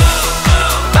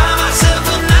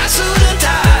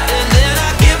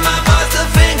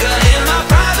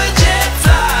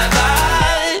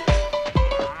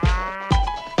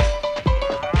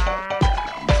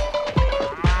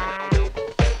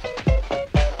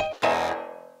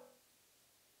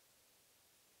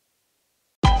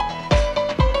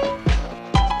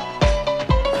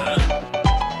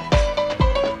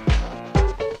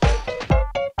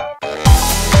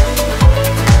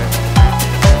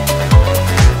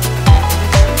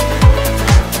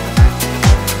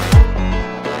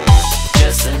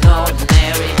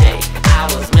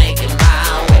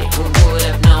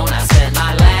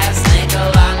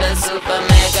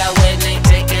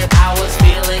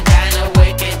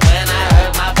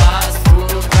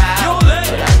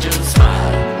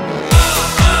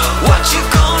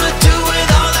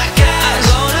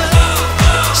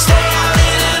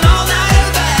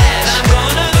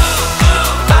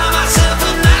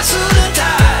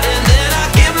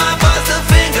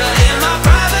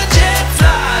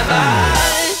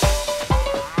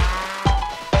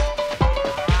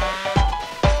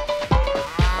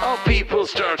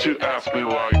start to ask me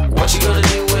like, what you gonna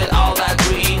do with all that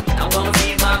green? I'm gonna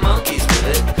feed my monkeys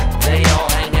with it. They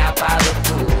all hang out by the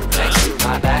pool next to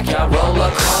my backyard roller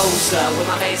coaster with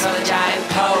my face on a giant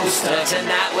poster.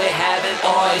 Tonight we're having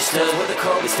oysters with the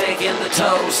Kobe steak in the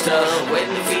toaster.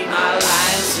 Waiting to feed my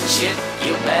lions and shit.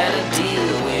 You better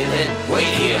deal with it.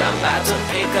 Wait here, I'm about to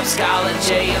pick up Scarlett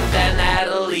J and then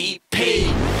Natalie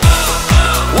P.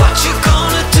 What you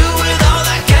gonna do with all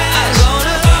that cash?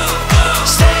 Gonna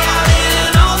stay out in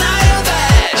an all-nighter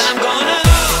bag. I'm gonna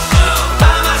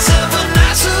buy myself a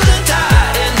nice suit and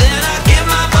tie, and then I give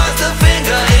my boss the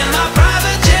finger in my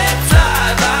private jet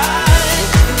flyby.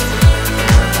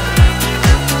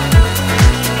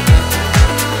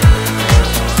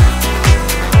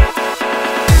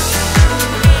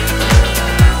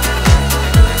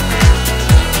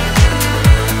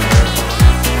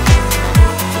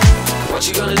 What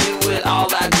you gonna do with all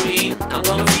that green? I'm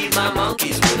gonna feed my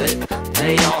monkeys with it.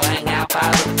 They all hang out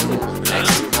by the pool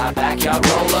next to my backyard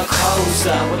roller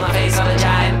coaster with my face on a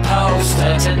giant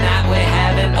poster. Tonight we're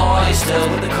having oysters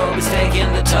with the Kobe steak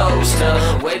in the toaster.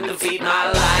 Waiting to feed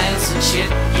my lions and shit.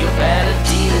 You better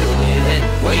deal with it.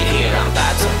 Wait here, I'm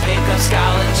about to pick up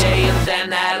Scarlett J and then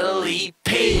Natalie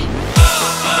P.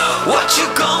 What you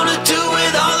gonna do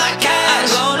with all that cash?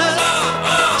 Gonna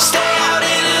stay out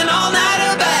in an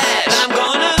all-nighter bag. I'm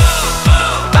gonna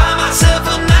buy myself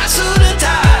a nice suit and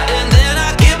tie, and then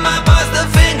I give my boss the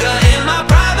finger in my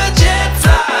private jet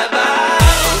flyby.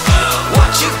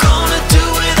 What you gonna do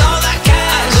with all that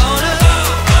cash? Gonna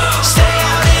stay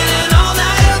out in an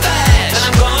all-nighter bag.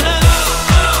 I'm gonna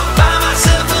buy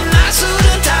myself a nice suit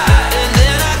and tie, and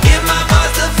then I give my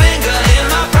boss the finger in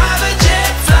my private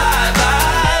jet flyby.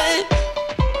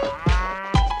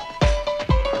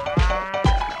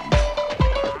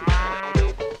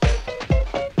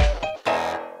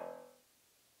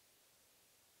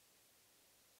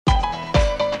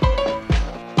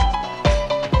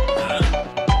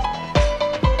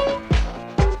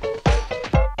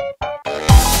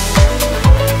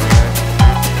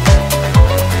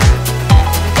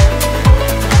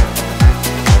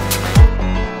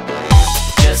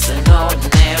 Just an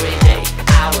ordinary day,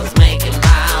 I was making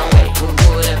my way. Who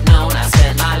would have known I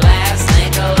spent my last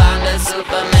nickel on the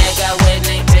super mega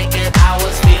winning ticket? I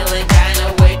was feeling kinda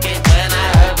wicked when I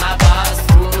heard my boss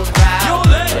through the crowd,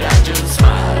 but I just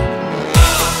smiled.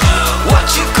 What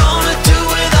you gonna do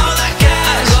with all that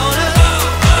cash? Gonna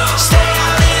stay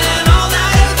out in an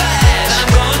all-nighter bag. I'm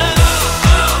gonna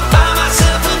buy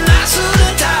myself a nice suit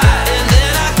and tie, and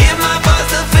then I give my boss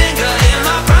the finger in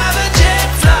my private jet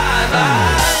flyby.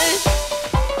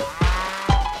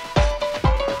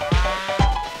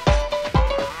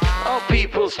 oh,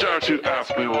 people start to ask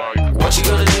me like, What you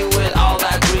gonna do with all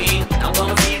that green? I'm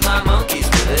gonna feed my monkeys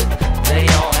with it. They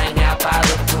all hang out by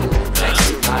the pool next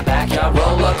to my backyard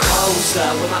roller coaster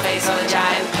with my face on a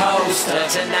giant poster.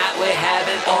 Tonight we're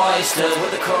having oysters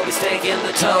with the Kobe steak in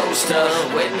the toaster.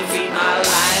 Waiting to feed my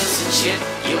lions and shit.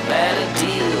 You better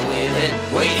deal with it.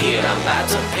 Wait here, I'm about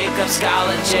to pick up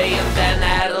Scarlett J and then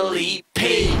Natalie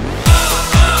P.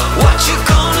 What you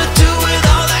gonna do with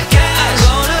all that cash?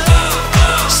 Gonna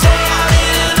stay out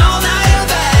in an all-nighter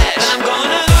bag. I'm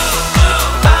gonna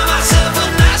buy myself a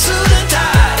nice suit and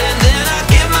tie, and then I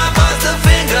give my boss the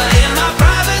finger in my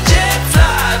private jet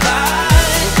flyby.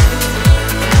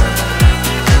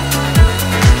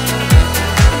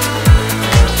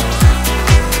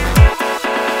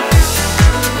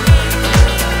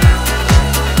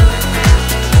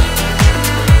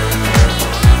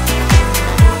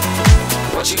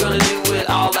 What you gonna do with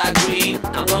all that green?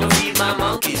 I'm gonna feed my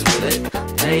monkeys with it.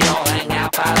 They all hang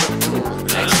out by the pool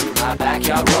next to my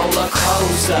backyard roller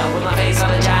coaster with my face on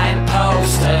a giant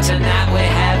poster. Tonight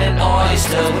we're having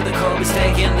oysters with the Kobe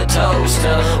steak in the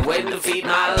toaster. Waiting to feed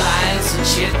my lions and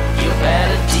shit. You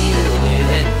better deal with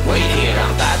it. Wait here,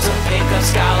 I'm about to pick up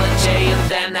Scarlett J and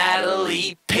then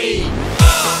Natalie P.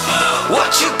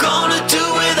 What you gonna do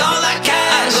with all that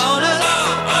cash? Gonna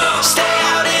stay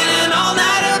out in an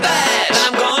all-nighter bag.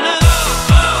 I'm gonna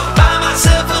buy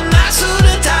myself a nice suit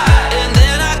and tie, and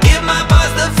then I give my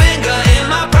boss the finger in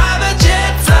my private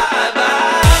jet flyby.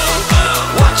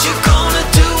 What you gonna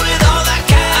do with all that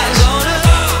cash? Gonna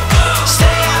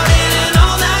stay out in an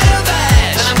all-nighter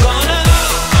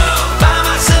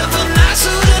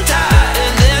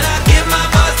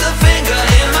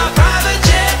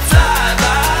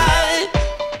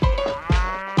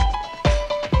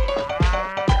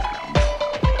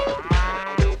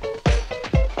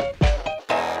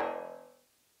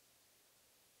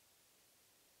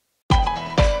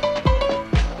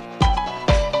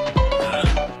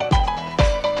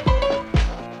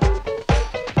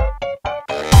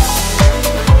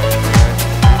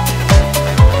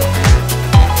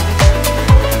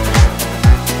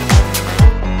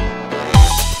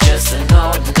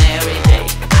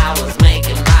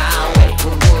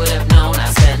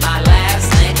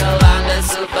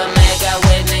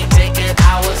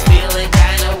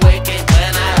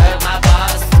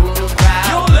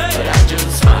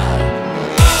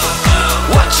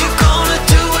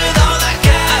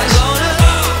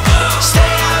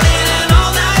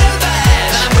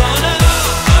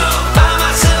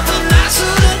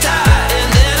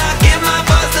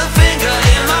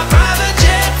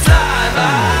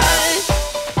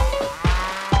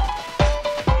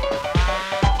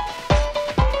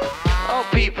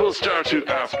start to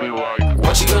ask me why.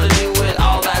 What you gonna do with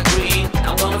all that green?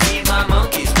 I'm gonna feed my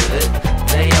monkeys with it.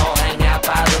 They all hang out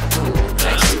by the pool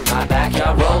next to my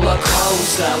backyard roller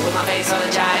coaster, with my face on a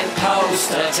giant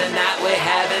poster. Tonight we're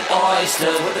having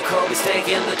oysters with the Kobe steak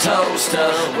in the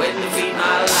toaster. Waiting to feed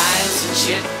my lions and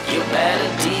shit, you better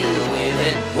deal with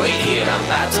it. Wait here, I'm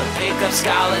about to pick up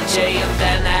Scarlett J and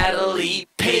then Natalie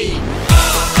P.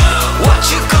 What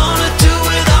you gonna do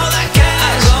with all that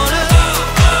cash? Gonna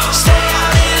stay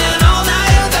out in an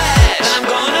all-nighter bed. I'm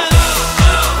gonna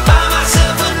buy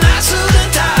myself a nice suit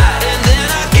and tie, and then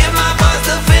I give my boss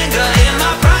the finger in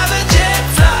my private jet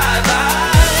flyby.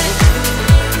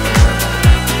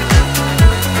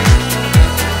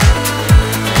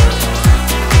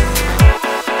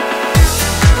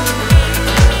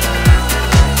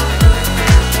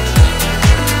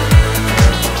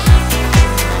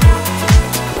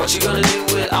 What you gonna do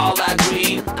with all that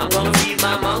green? I'm gonna feed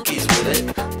my monkeys with it.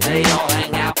 They all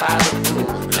hang out by the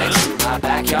pool next to my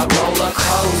backyard roller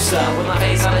coaster, with my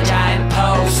face on a giant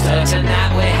poster.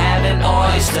 Tonight we're having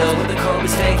oysters with the Kobe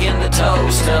steak in the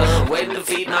toaster. Waiting to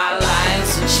feed my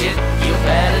lions and shit, you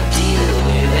better deal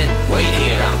with it. Wait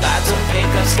here, I'm about to pick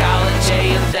up Scarlett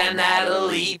J and then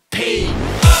Natalie P.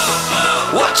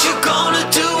 What you gonna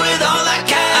do with all that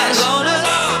cash? Gonna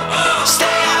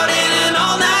stay out in an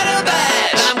all-nighter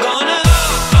bed. I'm gonna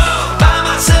buy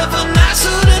myself a nice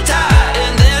suit and tie,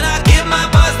 and then I give my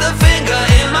boss the finger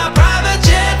in my private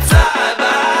jet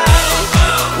flyby.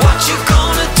 What you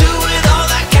gonna do with all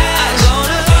that cash?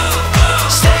 Gonna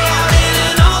stay out in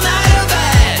an all-nighter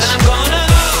bed. I'm gonna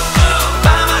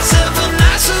buy myself a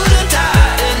nice suit and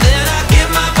tie, and then I give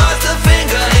my boss the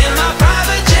finger in my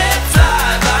private jet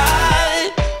flyby.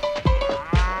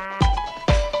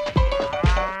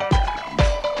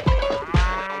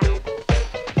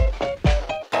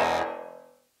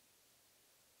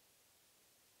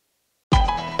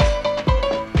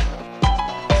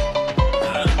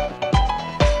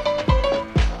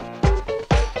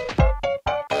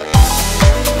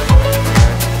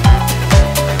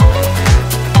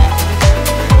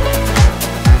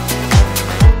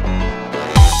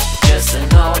 Just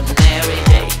an ordinary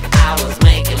day, I was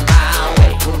making my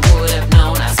way. Who would have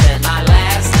known I spent my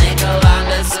last nickel on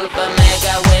the super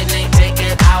mega winning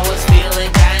ticket? I was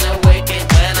feeling kinda wicked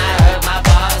when I heard my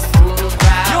boss through the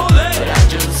crowd, but I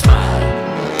just smiled.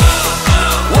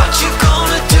 What you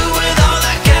gonna do with all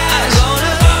that cash?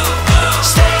 Gonna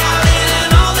stay out in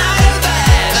an all-nighter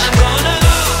bed. I'm gonna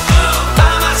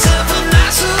buy myself a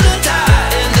nice suit and tie,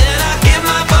 and then I give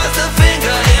my boss the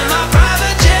finger in my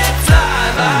private jet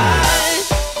flyby.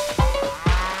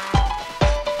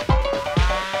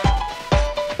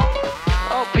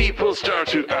 All people start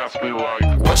to ask me why.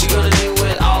 What you gonna do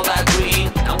with all that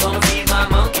green? I'm gonna feed my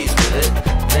monkeys with it.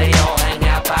 They all hang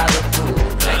out by the pool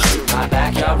next to my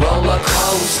backyard roller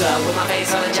coaster, with my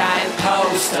face on a giant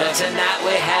poster. Tonight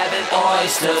we're having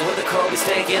oysters with the Kobe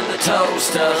steak in the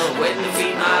toaster. Waiting to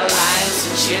feed my lions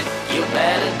and shit, you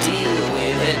better deal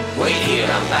with it. Wait here,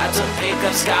 I'm about to pick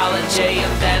up Scarlett J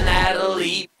and then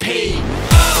Natalie P.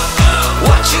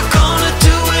 What you gonna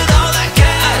do with all that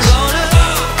cash? Gonna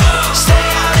stay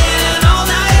out in an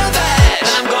all-nighter bed.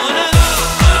 I'm gonna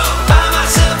buy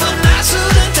myself a nice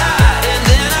suit and tie, and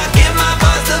then I give my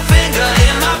boss the finger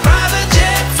in my private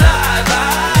jet flyby.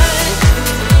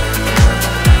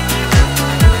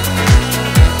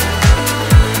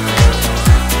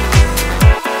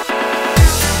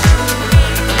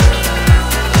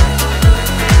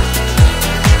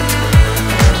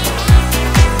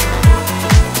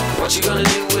 What you gonna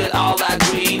do with all that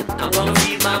green? I'm gonna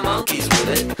feed my monkeys with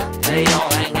it. They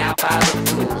all hang out by the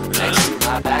pool next to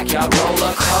my backyard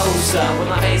roller coaster, with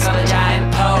my face on a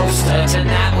giant poster.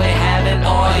 Tonight we're having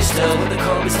oysters with the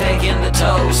Kobe steak in the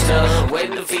toaster.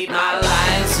 Waiting to feed my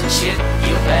lions and shit,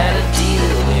 you better deal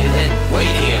with it.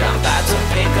 Wait here, I'm about to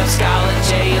pick up Scarlett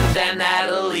J and then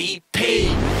Natalie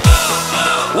P.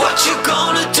 What you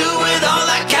gonna do with all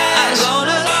that cash?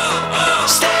 Gonna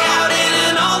stay out in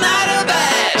an all-nighter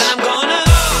bed. I'm gonna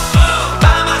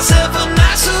buy myself a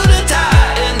nice suit and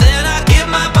tie, and then I give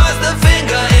my boss the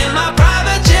finger in my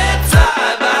private jet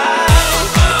flyby.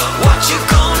 What you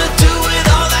gonna do with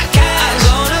all that cash?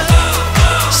 Gonna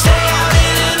stay out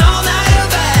in an all-nighter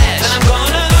bed. I'm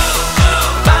gonna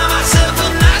buy myself a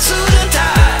nice suit and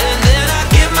tie, and then I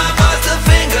give my boss the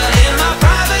finger in my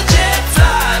private jet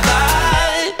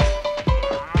flyby.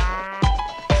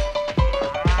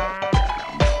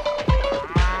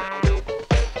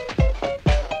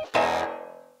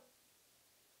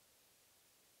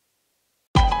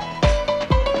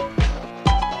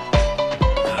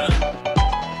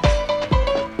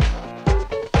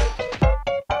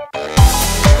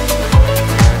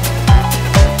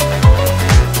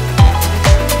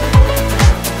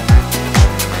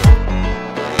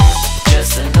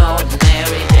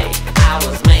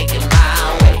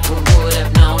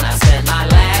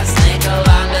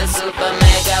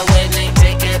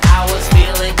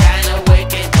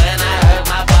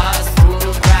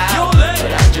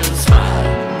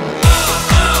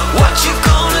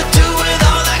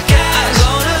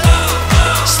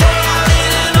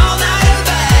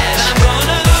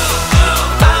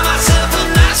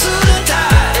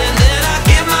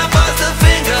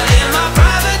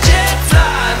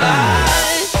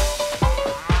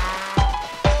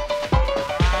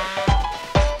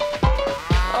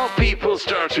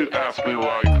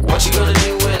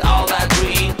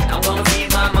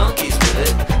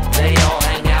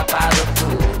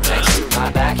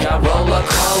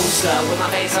 coaster with my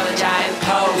face on a giant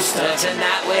poster.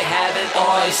 Tonight we're having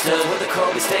oysters with the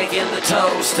Kobe steak in the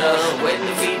toaster. Waiting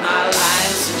to feed my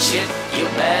lions and shit, you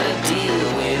better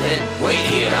deal with it. Wait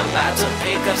here, I'm about to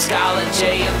pick up Scarlett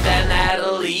J and then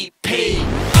Natalie P.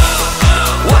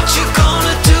 What you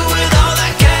gonna do with all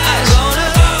that cash? Gonna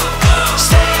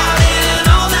stay out in an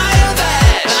all-nighter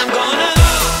bed. I'm gonna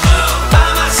buy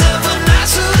myself a nice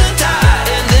suit and tie,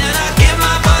 and then I give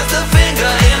my boss the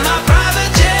finger in my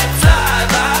private jet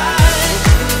flyby.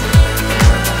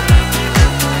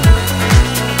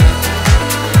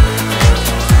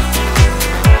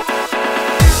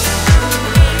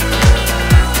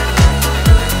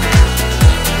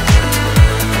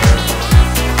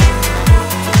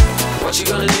 What you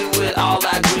gonna do with all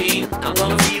that green? I'm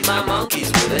gonna feed my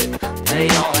monkeys with it. They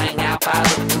all hang out by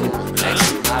the pool next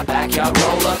to my backyard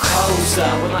roller coaster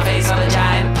with my face on a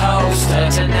giant poster.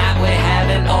 Tonight we're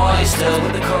having oysters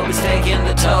with the Kobe steak in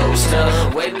the toaster.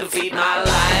 Waiting to feed my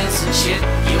lions and shit,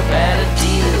 you better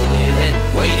deal with it.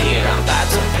 Wait here, I'm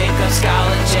about to pick up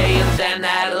Scarlett J and then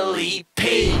Natalie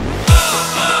P.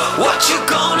 What you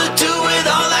gonna do with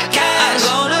all that cash?